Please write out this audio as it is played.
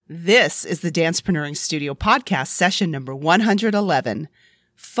This is the Dancepreneuring Studio podcast session number 111.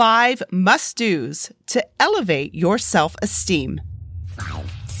 5 must-dos to elevate your self-esteem.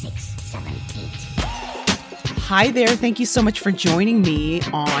 5, 6, 7, 8. Hi there. Thank you so much for joining me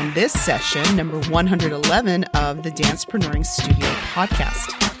on this session, number 111 of the Dancepreneuring Studio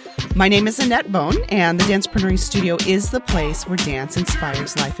podcast. My name is Annette Bone, and the Dancepreneuring Studio is the place where dance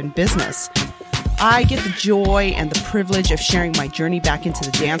inspires life and business. I get the joy and the privilege of sharing my journey back into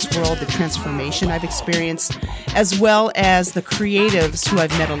the dance world, the transformation I've experienced, as well as the creatives who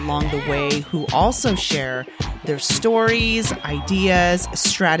I've met along the way who also share their stories, ideas,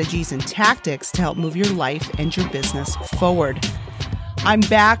 strategies, and tactics to help move your life and your business forward. I'm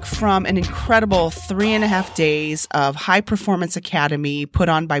back from an incredible 3.5 days of High Performance Academy put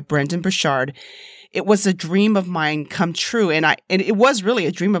on by Brendan Burchard. It was a dream of mine come true. And it was really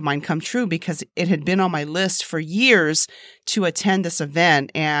a dream of mine come true because it had been on my list for years to attend this event,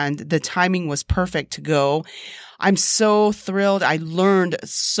 and the timing was perfect to go. I'm so thrilled. I learned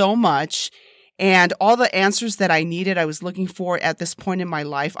so much, and all the answers that I needed, I was looking for at this point in my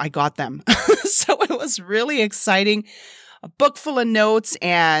life, I got them. So it was really exciting. A book full of notes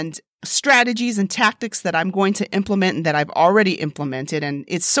and strategies and tactics that I'm going to implement and that I've already implemented. And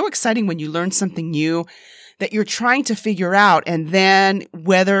it's so exciting when you learn something new that you're trying to figure out. And then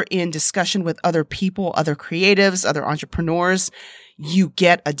whether in discussion with other people, other creatives, other entrepreneurs, you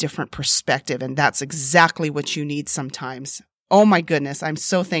get a different perspective. And that's exactly what you need sometimes. Oh my goodness. I'm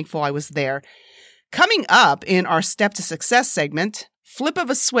so thankful I was there. Coming up in our Step to Success segment, flip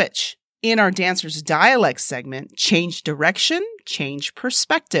of a switch. In our Dancer's Dialect segment, change direction, change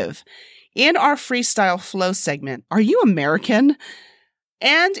perspective. In our Freestyle Flow segment, are you American?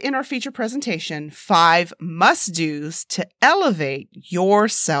 And in our feature presentation, 5 must-dos to elevate your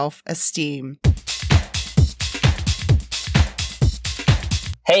self-esteem.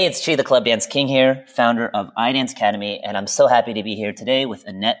 Hey, it's Chi, the Club Dance King here, founder of iDance Academy, and I'm so happy to be here today with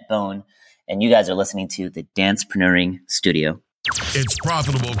Annette Bone, and you guys are listening to the Dancepreneuring Studio. It's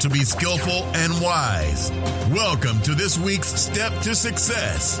profitable to be skillful and wise. Welcome to this week's Step to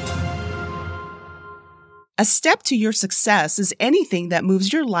Success. A step to your success is anything that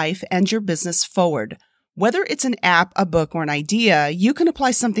moves your life and your business forward. Whether it's an app, a book, or an idea, you can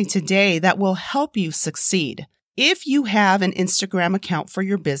apply something today that will help you succeed. If you have an Instagram account for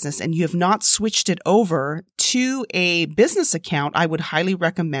your business and you have not switched it over to a business account, I would highly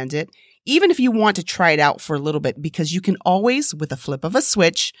recommend it. Even if you want to try it out for a little bit, because you can always, with a flip of a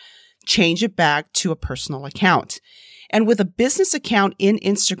switch, change it back to a personal account. And with a business account in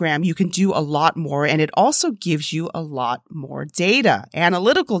Instagram, you can do a lot more, and it also gives you a lot more data,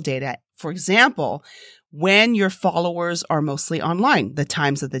 analytical data. For example, when your followers are mostly online, the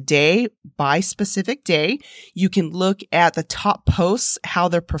times of the day, by specific day, you can look at the top posts, how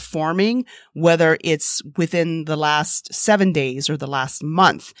they're performing, whether it's within the last 7 days or the last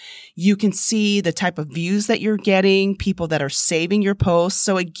month. You can see the type of views that you're getting, people that are saving your posts.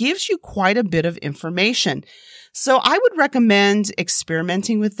 So it gives you quite a bit of information. So I would recommend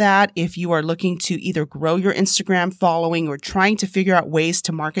experimenting with that if you are looking to either grow your Instagram following or trying to figure out ways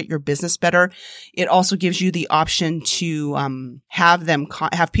to market your business better. It also gives you the option to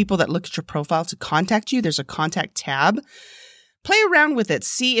have people that look at your profile to contact you. There's a contact tab. Play around with it.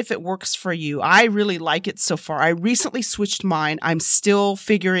 See if it works for you. I really like it so far. I recently switched mine. I'm still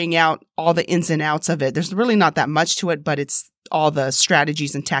figuring out all the ins and outs of it. There's really not that much to it, but it's all the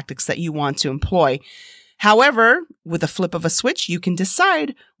strategies and tactics that you want to employ. However, with a flip of a switch, you can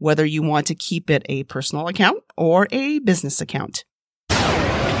decide whether you want to keep it a personal account or a business account.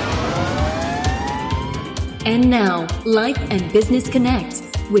 And now, Life and Business Connect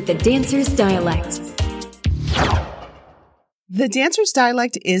with the Dancer's Dialect. The Dancer's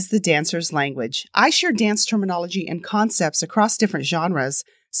Dialect is the dancer's language. I share dance terminology and concepts across different genres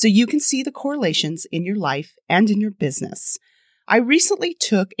so you can see the correlations in your life and in your business. I recently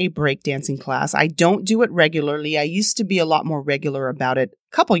took a breakdancing class. I don't do it regularly. I used to be a lot more regular about it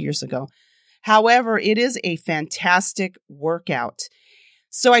a couple years ago. However, it is a fantastic workout.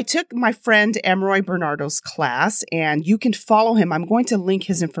 So I took my friend Emeroy Bernardo's class, and you can follow him. I'm going to link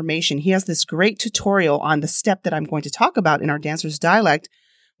his information. He has this great tutorial on the step that I'm going to talk about in our Dancer's Dialect,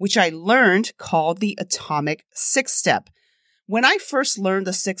 which I learned called the Atomic 6-Step. When I first learned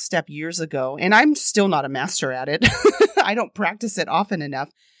the 6-step years ago, and I'm still not a master at it, I don't practice it often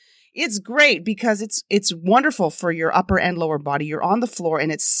enough. It's great because it's wonderful for your upper and lower body. You're on the floor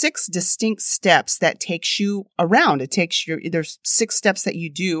and it's 6 distinct steps that takes you around. There's 6 steps that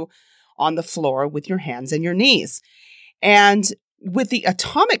you do on the floor with your hands and your knees. And with the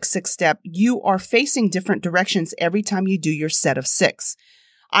Atomic 6-Step, you are facing different directions every time you do your set of 6.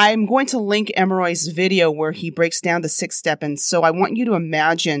 I'm going to link Emeroy's video where he breaks down the 6th step. And so I want you to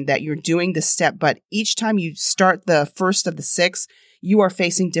imagine that you're doing the step, but each time you start the first of the 6, you are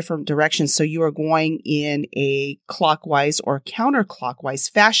facing different directions. So you are going in a clockwise or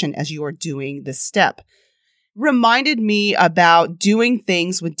counterclockwise fashion as you are doing the step. Reminded me about doing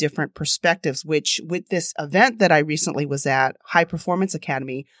things with different perspectives, which with this event that I recently was at, High Performance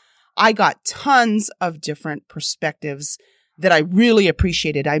Academy, I got tons of different perspectives that I really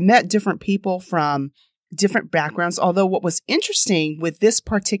appreciated. I met different people from different backgrounds, although what was interesting with this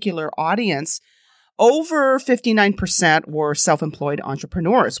particular audience, over 59% were self-employed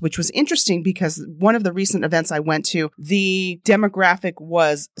entrepreneurs, which was interesting because one of the recent events I went to, the demographic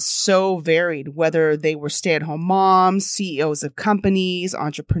was so varied, whether they were stay-at-home moms, CEOs of companies,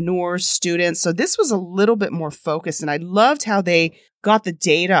 entrepreneurs, students. So this was a little bit more focused, and I loved how they got the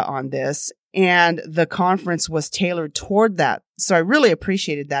data on this, and the conference was tailored toward that. So I really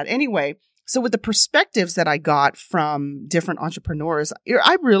appreciated that. Anyway, so with the perspectives that I got from different entrepreneurs,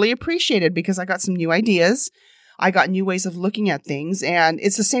 I really appreciated because I got some new ideas. I got new ways of looking at things. And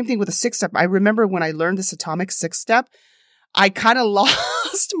it's the same thing with the 6th step. I remember when I learned this atomic 6th step, I kind of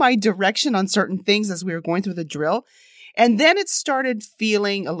lost my direction on certain things as we were going through the drill. And then it started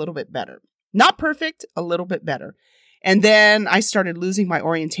feeling a little bit better. Not perfect, a little bit better. And then I started losing my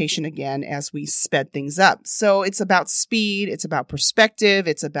orientation again as we sped things up. So it's about speed. It's about perspective.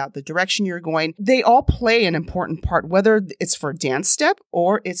 It's about the direction you're going. They all play an important part, whether it's for a dance step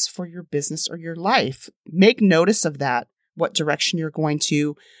or it's for your business or your life. Make notice of that, what direction you're going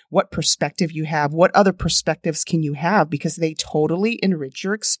to, what perspective you have, what other perspectives can you have, because they totally enrich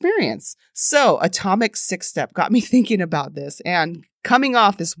your experience. So Atomic 6th Step got me thinking about this, and coming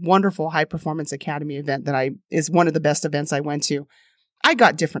off this wonderful High Performance Academy event that is one of the best events I went to, I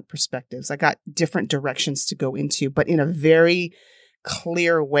got different perspectives. I got different directions to go into, but in a very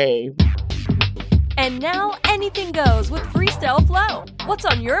clear way. And now anything goes with Freestyle Flow. What's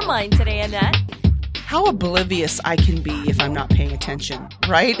on your mind today, Annette? How oblivious I can be if I'm not paying attention,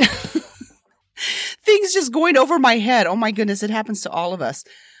 right? Things just going over my head. Oh my goodness, it happens to all of us.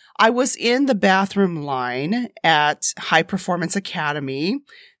 I was in the bathroom line at High Performance Academy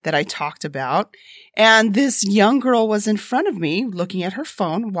that I talked about, and this young girl was in front of me looking at her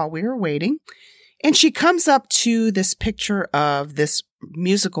phone while we were waiting, and she comes up to this picture of this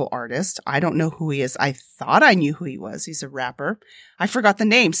musical artist. I don't know who he is. I thought I knew who he was. He's a rapper. I forgot the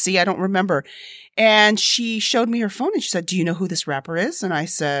name. See, I don't remember. And she showed me her phone and she said, "Do you know who this rapper is?" And I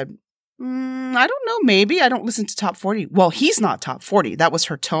said, I don't know. Maybe. I don't listen to top 40. Well, he's not top 40. That was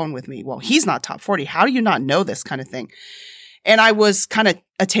her tone with me. Well, he's not top 40. How do you not know this kind of thing? And I was kind of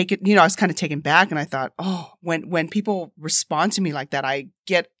I was kind of taken back, and I thought, oh, when people respond to me like that, I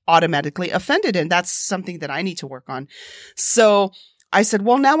get automatically offended. And that's something that I need to work on. So I said,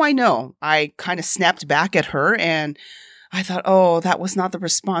 well, now I know. I kind of snapped back at her, and I thought, oh, that was not the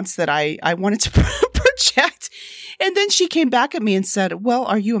response that I wanted to project. And then she came back at me and said, well,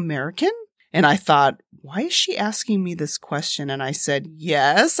 are you American? And I thought, why is she asking me this question? And I said,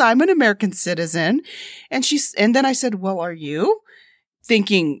 yes, I'm an American citizen. And then I said, well, are you?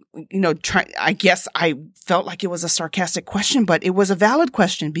 Thinking, I guess I felt like it was a sarcastic question, but it was a valid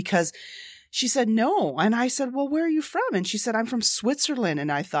question because she said no. And I said, well, where are you from? And she said, I'm from Switzerland.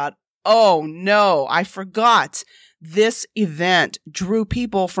 And I thought, oh no, I forgot. This event drew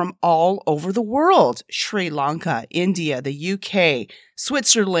people from all over the world. Sri Lanka, India, the UK,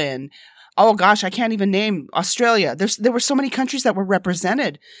 Switzerland. Oh gosh, I can't even name Australia. There were so many countries that were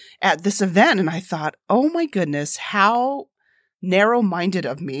represented at this event. And I thought, oh my goodness, how narrow-minded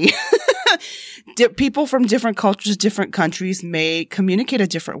of me. People from different cultures, different countries may communicate a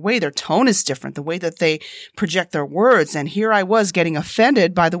different way. Their tone is different, the way that they project their words. And here I was getting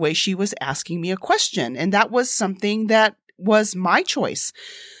offended by the way she was asking me a question. And that was something that was my choice.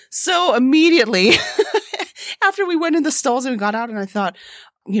 So immediately after we went in the stalls and got out, and I thought,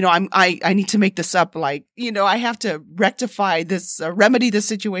 I need to make this up. I have to rectify this, remedy this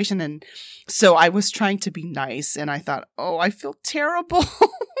situation. And so I was trying to be nice, and I thought, oh, I feel terrible.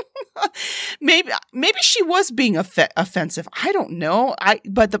 Maybe she was being offensive. I don't know.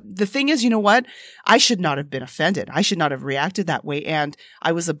 But the thing is, you know what? I should not have been offended. I should not have reacted that way. And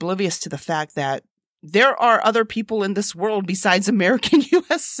I was oblivious to the fact that there are other people in this world besides American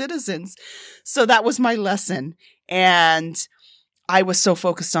U.S. citizens. So that was my lesson. And I was so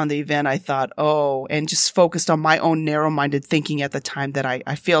focused on the event, I thought, and just focused on my own narrow-minded thinking at the time that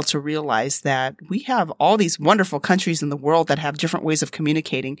I failed to realize that we have all these wonderful countries in the world that have different ways of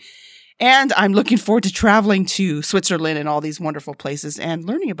communicating. And I'm looking forward to traveling to Switzerland and all these wonderful places and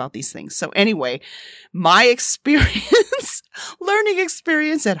learning about these things. So anyway, my experience learning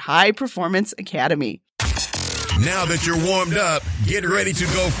experience at High Performance Academy. Now that you're warmed up, get ready to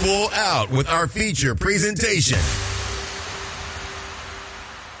go full out with our feature presentation.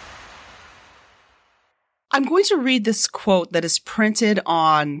 I'm going to read this quote that is printed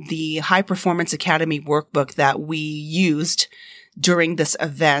on the High Performance Academy workbook that we used during this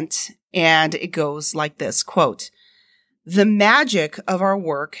event, and it goes like this, quote, "The magic of our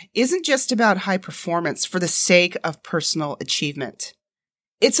work isn't just about high performance for the sake of personal achievement.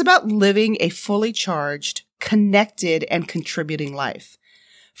 It's about living a fully charged, connected, and contributing life.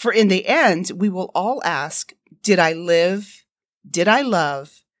 For in the end, we will all ask, did I live? Did I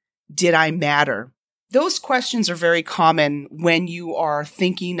love? Did I matter?" Those questions are very common when you are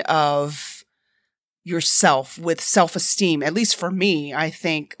thinking of yourself with self-esteem. At least for me, I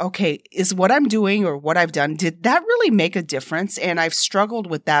think, okay, is what I'm doing or what I've done, did that really make a difference? And I've struggled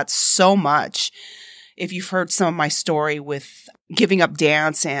with that so much. If you've heard some of my story with giving up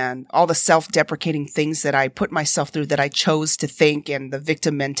dance and all the self-deprecating things that I put myself through that I chose to think, and the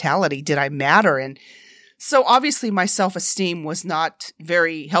victim mentality, did I matter? And so obviously my self-esteem was not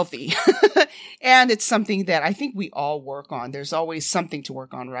very healthy. And it's something that I think we all work on. There's always something to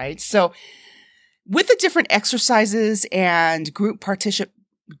work on, right? So with the different exercises and group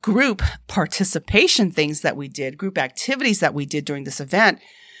participation things that we did, group activities that we did during this event,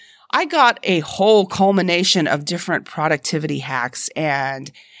 I got a whole culmination of different productivity hacks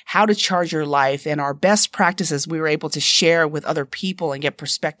and how to charge your life, and our best practices we were able to share with other people and get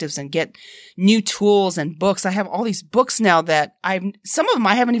perspectives and get new tools and books. I have all these books now that some of them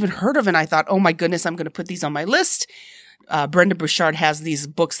I haven't even heard of, and I thought, oh my goodness, I'm going to put these on my list. Brenda Bouchard has these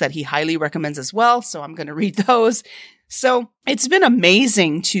books that he highly recommends as well, so I'm going to read those. So it's been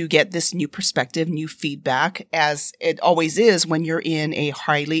amazing to get this new perspective, new feedback, as it always is when you're in a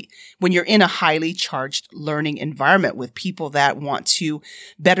highly charged learning environment with people that want to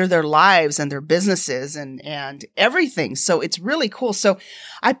better their lives and their businesses and everything. So it's really cool. So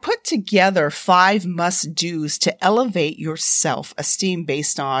I put together 5 must-dos to elevate your self-esteem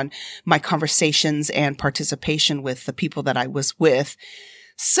based on my conversations and participation with the people that I was with.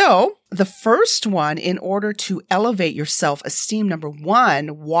 So the first one, in order to elevate your self-esteem, number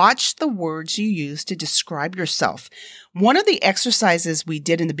 1, watch the words you use to describe yourself. One of the exercises we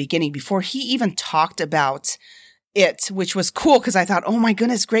did in the beginning, before he even talked about it, which was cool because I thought, oh my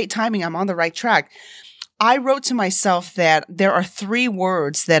goodness, great timing. I'm on the right track. I wrote to myself that there are 3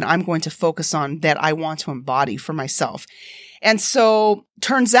 words that I'm going to focus on that I want to embody for myself. And so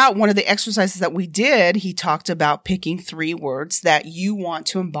turns out one of the exercises that we did, he talked about picking 3 words that you want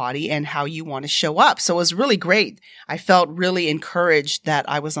to embody and how you want to show up. So it was really great. I felt really encouraged that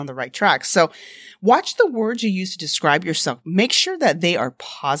I was on the right track. So watch the words you use to describe yourself. Make sure that they are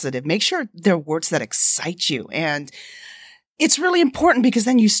positive. Make sure they're words that excite you. And it's really important because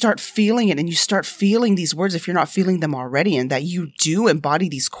then you start feeling it, and you start feeling these words if you're not feeling them already, and that you do embody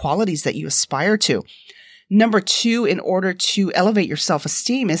these qualities that you aspire to. Number 2, in order to elevate your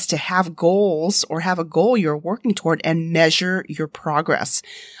self-esteem, is to have goals or have a goal you're working toward and measure your progress.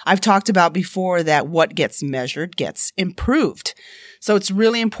 I've talked about before that what gets measured gets improved. So it's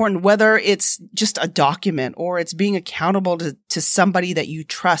really important, whether it's just a document or it's being accountable to somebody that you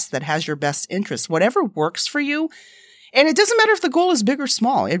trust that has your best interests, whatever works for you. And it doesn't matter if the goal is big or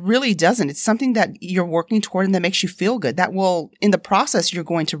small. It really doesn't. It's something that you're working toward and that makes you feel good. That will, in the process, you're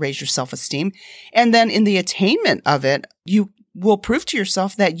going to raise your self-esteem. And then in the attainment of it, you will prove to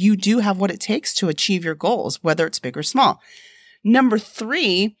yourself that you do have what it takes to achieve your goals, whether it's big or small. Number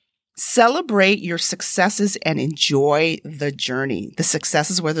 3, celebrate your successes and enjoy the journey. The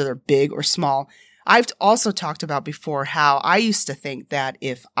successes, whether they're big or small. I've also talked about before how I used to think that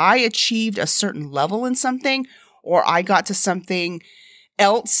if I achieved a certain level in something, or I got to something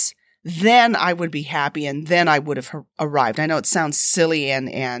else, then I would be happy and then I would have arrived. I know it sounds silly,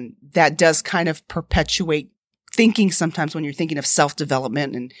 and that does kind of perpetuate thinking sometimes when you're thinking of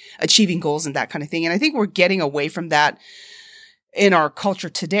self-development and achieving goals and that kind of thing. And I think we're getting away from that in our culture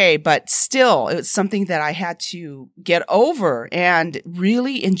today, but still, it's something that I had to get over and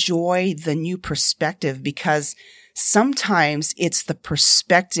really enjoy the new perspective, because sometimes it's the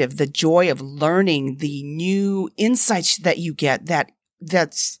perspective, the joy of learning, the new insights that you get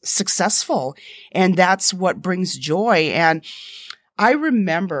that's successful. And that's what brings joy. And I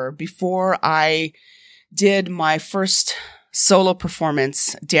remember before I did my first solo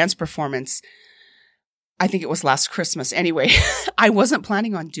performance, dance performance, I think it was last Christmas. Anyway, I wasn't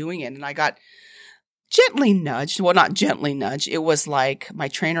planning on doing it. And I got gently nudged. Well, not gently nudged. It was like my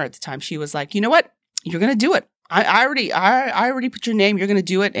trainer at the time. She was like, you know what? You're going to do it. I already put your name. You're going to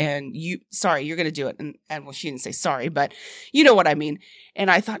do it. And you're going to do it. And well, she didn't say sorry, but you know what I mean.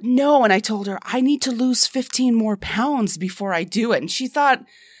 And I thought, no. And I told her, I need to lose 15 more pounds before I do it. And she thought,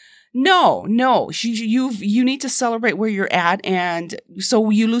 no, you need to celebrate where you're at. And so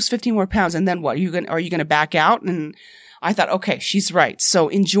you lose 15 more pounds. And then what? Are you going to back out? And I thought, okay, she's right. So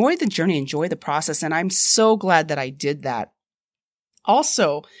enjoy the journey, enjoy the process. And I'm so glad that I did that.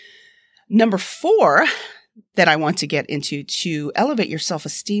 Also, number 4 that I want to get into to elevate your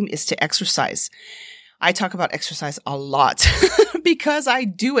self-esteem is to exercise. I talk about exercise a lot because I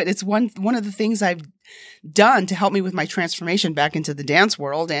do it. It's one of the things I've done to help me with my transformation back into the dance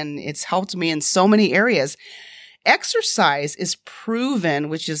world, and it's helped me in so many areas. Exercise is proven,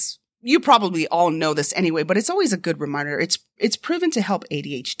 which is, you probably all know this anyway, but it's always a good reminder. It's proven to help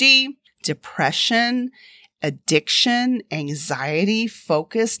ADHD, depression, addiction, anxiety,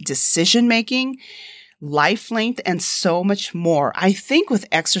 focus, decision-making, life length, and so much more. I think with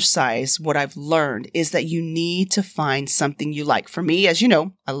exercise, what I've learned is that you need to find something you like. For me, as you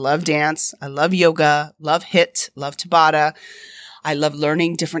know, I love dance. I love yoga, love HIIT, love Tabata. I love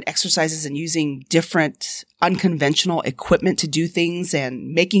learning different exercises and using different unconventional equipment to do things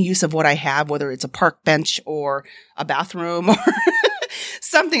and making use of what I have, whether it's a park bench or a bathroom or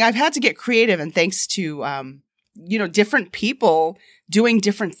something. I've had to get creative, and thanks to, different people doing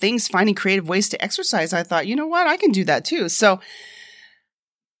different things, finding creative ways to exercise, I thought, you know what, I can do that too. So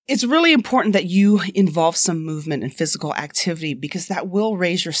it's really important that you involve some movement and physical activity because that will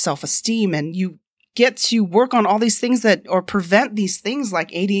raise your self-esteem, and you get to work on all these things or prevent these things like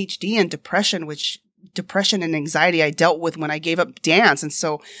ADHD and depression, which depression and anxiety I dealt with when I gave up dance. And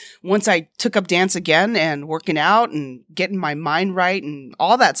so once I took up dance again and working out and getting my mind right and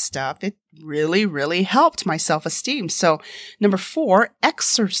all that stuff, it really, really helped my self-esteem. So number 4,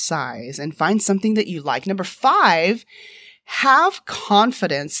 exercise and find something that you like. Number 5, have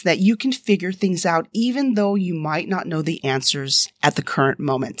confidence that you can figure things out even though you might not know the answers at the current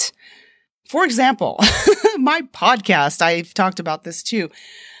moment. For example, my podcast, I've talked about this too.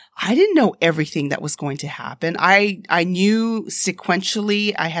 I didn't know everything that was going to happen. I knew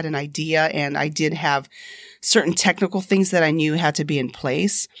sequentially, I had an idea, and I did have certain technical things that I knew had to be in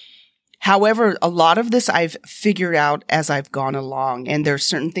place. However, a lot of this I've figured out as I've gone along, and there's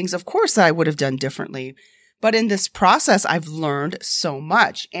certain things, of course, that I would have done differently. But in this process, I've learned so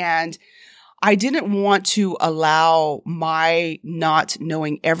much, and I didn't want to allow my not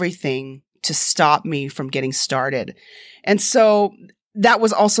knowing everything to stop me from getting started. And so that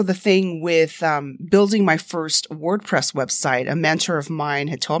was also the thing with building my first WordPress website. A mentor of mine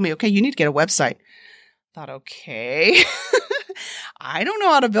had told me, okay, you need to get a website. I thought, okay, I don't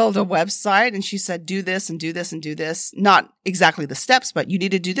know how to build a website. And she said, do this and do this and do this. Not exactly the steps, but you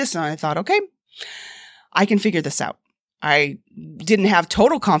need to do this. And I thought, okay, I can figure this out. I didn't have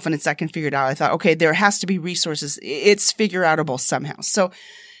total confidence I can figure it out. I thought, okay, there has to be resources. It's figure outable somehow. So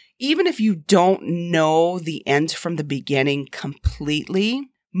even if you don't know the end from the beginning completely,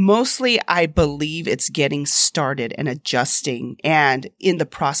 mostly I believe it's getting started and adjusting. And in the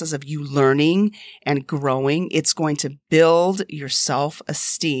process of you learning and growing, it's going to build your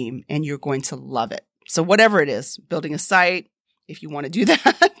self-esteem and you're going to love it. So whatever it is, building a site, if you want to do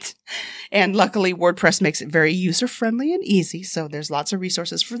that. And luckily, WordPress makes it very user-friendly and easy. So there's lots of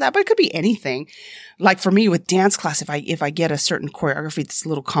resources for that, but it could be anything. Like for me with dance class, if I get a certain choreography that's a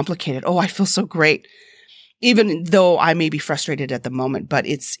little complicated, I feel so great. Even though I may be frustrated at the moment, but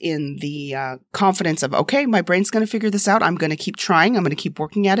it's in the confidence of, okay, my brain's going to figure this out. I'm going to keep trying. I'm going to keep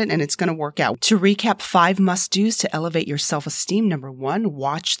working at it, and it's going to work out. To recap 5 must-dos to elevate your self-esteem. Number 1,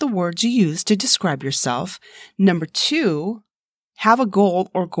 watch the words you use to describe yourself. Number 2, have a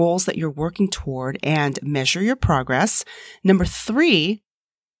goal or goals that you're working toward and measure your progress. Number 3,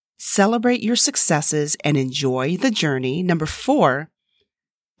 celebrate your successes and enjoy the journey. Number 4,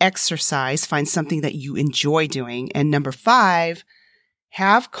 exercise, find something that you enjoy doing. And number 5,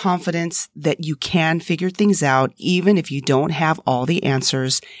 have confidence that you can figure things out even if you don't have all the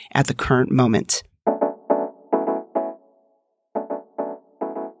answers at the current moment.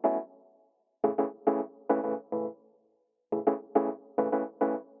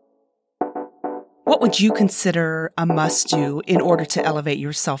 What would you consider a must-do in order to elevate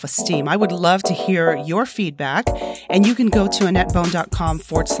your self-esteem? I would love to hear your feedback, and you can go to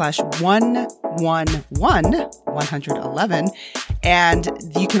AnnetteBone.com/111 And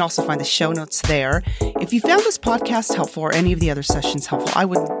you can also find the show notes there. If you found this podcast helpful or any of the other sessions helpful, I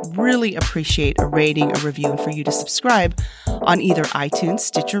would really appreciate a rating, a review, and for you to subscribe on either iTunes,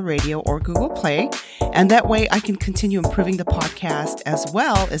 Stitcher Radio, or Google Play. And that way I can continue improving the podcast as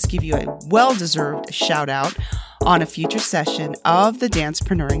well as give you a well-deserved shout out on a future session of the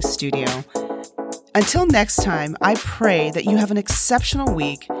Dancepreneuring Studio. Until next time, I pray that you have an exceptional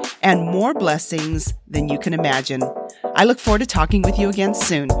week and more blessings than you can imagine. I look forward to talking with you again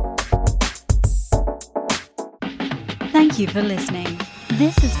soon. Thank you for listening.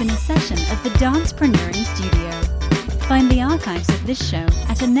 This has been a session of the Dancepreneuring Studio. Find the archives of this show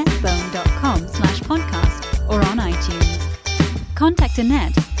at annetbone.com/podcast or on iTunes. Contact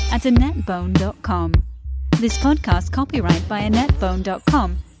Annette at annetbone.com. This podcast copyright by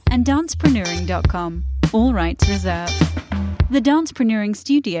annetbone.com and dancepreneuring.com. All rights reserved. The Dancepreneuring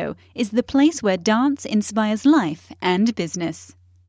Studio is the place where dance inspires life and business.